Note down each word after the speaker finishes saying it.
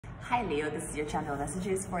Hi Leo, this is your channel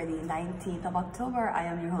messages for the 19th of October. I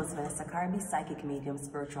am your host Vanessa Carby, psychic medium,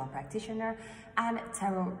 spiritual practitioner, and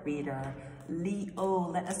tarot reader. Leo,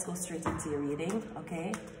 let us go straight into your reading,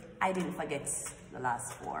 okay? I didn't forget the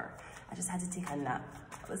last four. I just had to take a nap.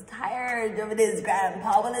 I was tired of this,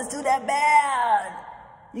 Grandpa. Well, let's do that bad.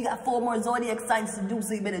 You got 4 more zodiac signs to do,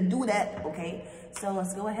 so you better do that, okay? So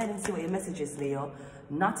let's go ahead and see what your message is, Leo.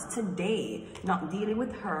 Not today. Not dealing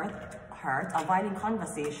with hurt, avoiding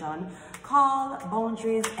conversation, call,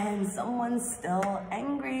 boundaries, and someone's still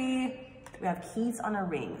angry. We have keys on a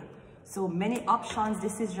ring. So many options,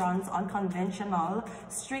 decisions, unconventional,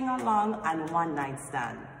 string along, and one night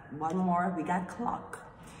stand. One more, we got clock.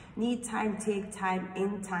 Need time, take time,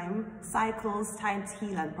 in time, cycles, time to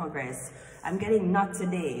heal and progress. I'm getting not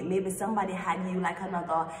today. Maybe somebody had you like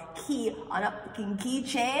another key on a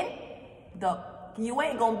keychain. You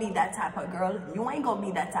ain't gonna be that type of girl. You ain't gonna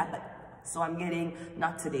be that type of. So I'm getting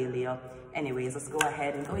not today, Leo. Anyways, let's go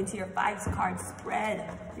ahead and go into your 5-card spread,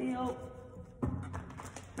 Leo.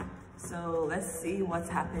 So let's see what's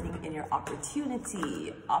happening in your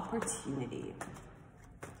opportunity.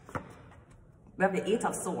 We have the 8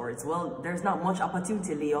 of Swords. Well, there's not much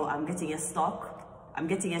opportunity, Leo. I'm getting you stuck. I'm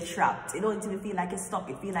getting you trapped. You don't even feel like you're stuck.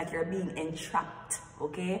 You feel like you're being entrapped,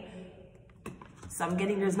 okay? So I'm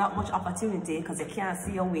getting there's not much opportunity because you can't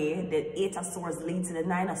see your way. The 8 of Swords leads to the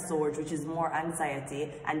 9 of Swords, which is more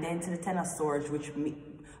anxiety, and then to the 10 of Swords, which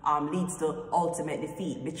leads to ultimate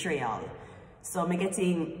defeat, betrayal. So I'm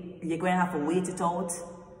getting you're going to have to wait it out.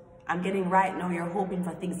 I'm getting right now you're hoping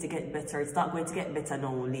for things to get better. It's not going to get better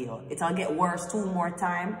now, Leo. It'll get worse 2 more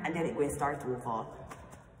times, and then it will start over.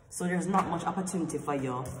 So there's not much opportunity for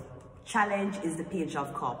you. Challenge is the Page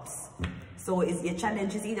of Cups. So your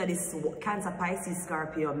challenge is either this Cancer, Pisces,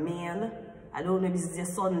 Scorpio, male. I don't know if this is your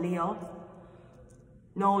son, Leo.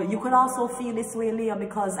 No, you could also feel this way, Leo,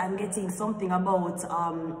 because I'm getting something about,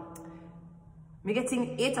 I'm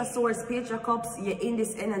getting 8 of Swords, Page of Cups. You're in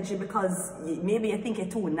this energy because maybe you think you're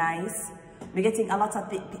too nice. I'm getting a lot of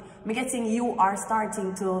things. I'm getting you are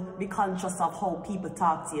starting to be conscious of how people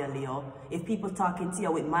talk to you, Leo. If people talking to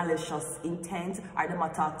you with malicious intent, or they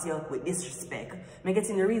might talk to you with disrespect. I'm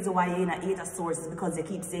getting the reason why you're in an 8 of Swords is because you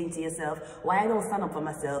keep saying to yourself, why I don't stand up for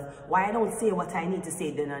myself, why I don't say what I need to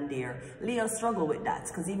say then and there. Leo struggle with that,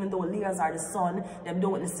 because even though Leos are the sun, they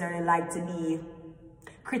don't necessarily like to be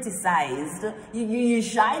criticized. You're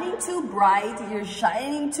shining too bright, you're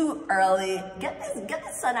shining too early. Get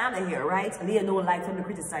the sun out of here, right? They don't like to be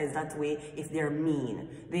criticized that way if they're mean.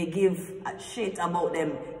 They give a shit about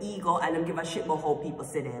them ego and them give a shit about how people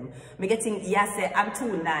see them. Me getting, yeah, say, I'm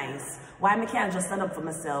too nice. Why me can't just stand up for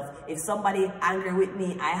myself? If somebody angry with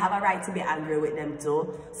me, I have a right to be angry with them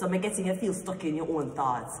too. So me getting you feel stuck in your own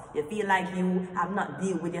thoughts. You feel like you have not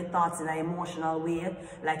dealt with your thoughts in an emotional way.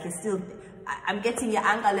 Like you still, I'm getting your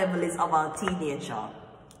anger level is of a teenager.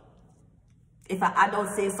 If an adult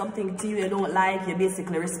says something to you you don't like, you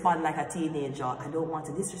basically respond like a teenager. I don't want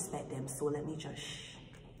to disrespect them, so let me just shh.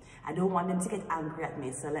 I don't want them to get angry at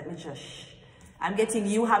me, so let me just shh. I'm getting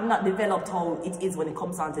you have not developed how it is when it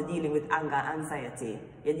comes down to dealing with anger, anxiety.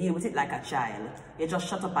 You deal with it like a child. You just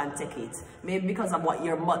shut up and take it. Maybe because of what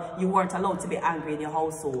you weren't allowed to be angry in your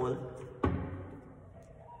household.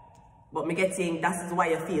 But me getting, that's why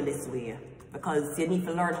you feel this way. Because you need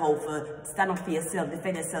to learn how to stand up for yourself,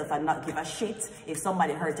 defend yourself, and not give a shit if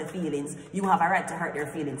somebody hurt your feelings. You have a right to hurt their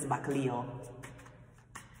feelings back, Leo.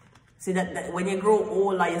 See that when you grow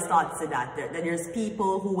older, you start to see that there's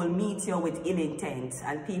people who will meet you with ill intent,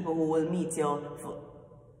 and people who will meet you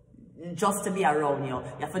just to be around you.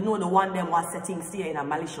 You have to know the one them was setting fear in a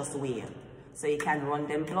malicious way, so you can run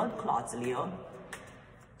them blood clots, Leo.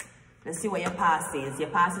 Let's see what your past is. Your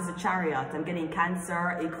past is a Chariot. I'm getting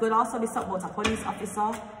Cancer. It could also be something about a police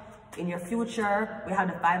officer. In your future, we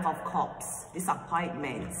have the 5 of Cups.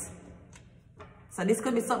 Disappointment. So this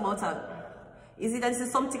could be something about a... Is it that this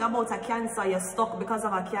is something about a Cancer? You're stuck because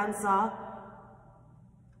of a Cancer?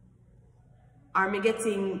 Or me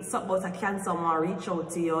getting something about a Cancer want to reach out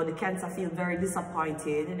to you. The Cancer feel very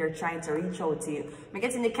disappointed. They're trying to reach out to you. Me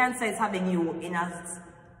getting the Cancer is having you in a...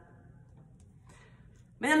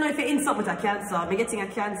 I don't know if you're in something with a Cancer. Me getting a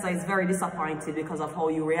Cancer is very disappointed because of how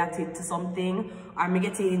you reacted to something. Or me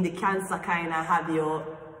getting the Cancer kind of have you...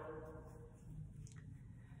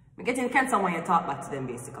 Me getting the Cancer when you talk back to them,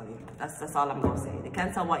 basically. That's all I'm going to say. The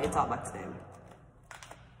Cancer want you to talk back to them.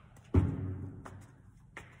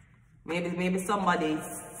 Maybe somebody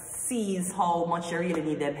sees how much you really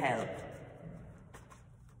need them help.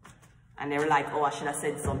 And they're like, oh, I should have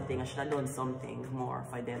said something. I should have done something more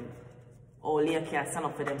for them. Oh, Leo can't stand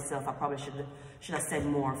up for themselves. I probably should have said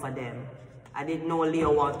more for them. I didn't know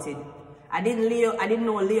Leo wanted. I didn't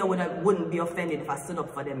know Leo wouldn't be offended if I stood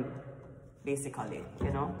up for them, basically,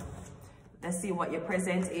 you know. Let's see what your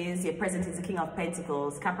present is. Your present is the King of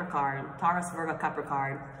Pentacles, Capricorn, Taurus, Virgo,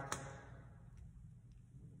 Capricorn.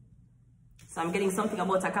 So I'm getting something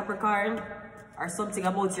about a Capricorn or something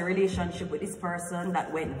about your relationship with this person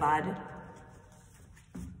that went bad.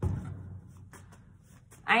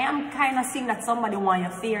 I am kind of seeing that somebody want you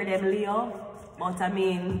to fear them, Leo. But I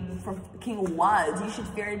mean, from King of Wands, you should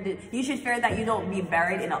fear that you don't be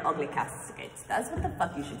buried in an ugly casket. That's what the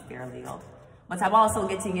fuck you should fear, Leo. But I'm also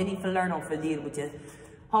getting you need to learn how to deal with it.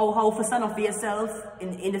 How to stand up for yourself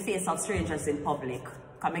in the face of strangers in public.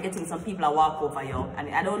 Because I'm getting some people that walk over you.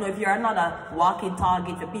 And I don't know if you're another walking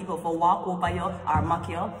target for people for walk over you or mock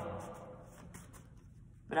you.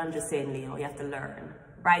 But I'm just saying, Leo, you have to learn.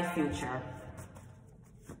 Bright future.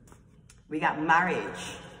 We got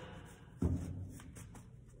marriage.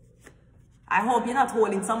 I hope you're not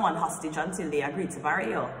holding someone hostage until they agree to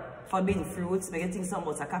marry you. Forbidden fruits, we're getting some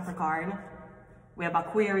about a Capricorn. We have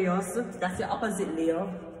Aquarius, that's your opposite,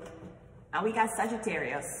 Leo. And we got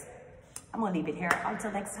Sagittarius. I'm gonna leave it here.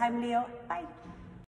 Until next time, Leo. Bye.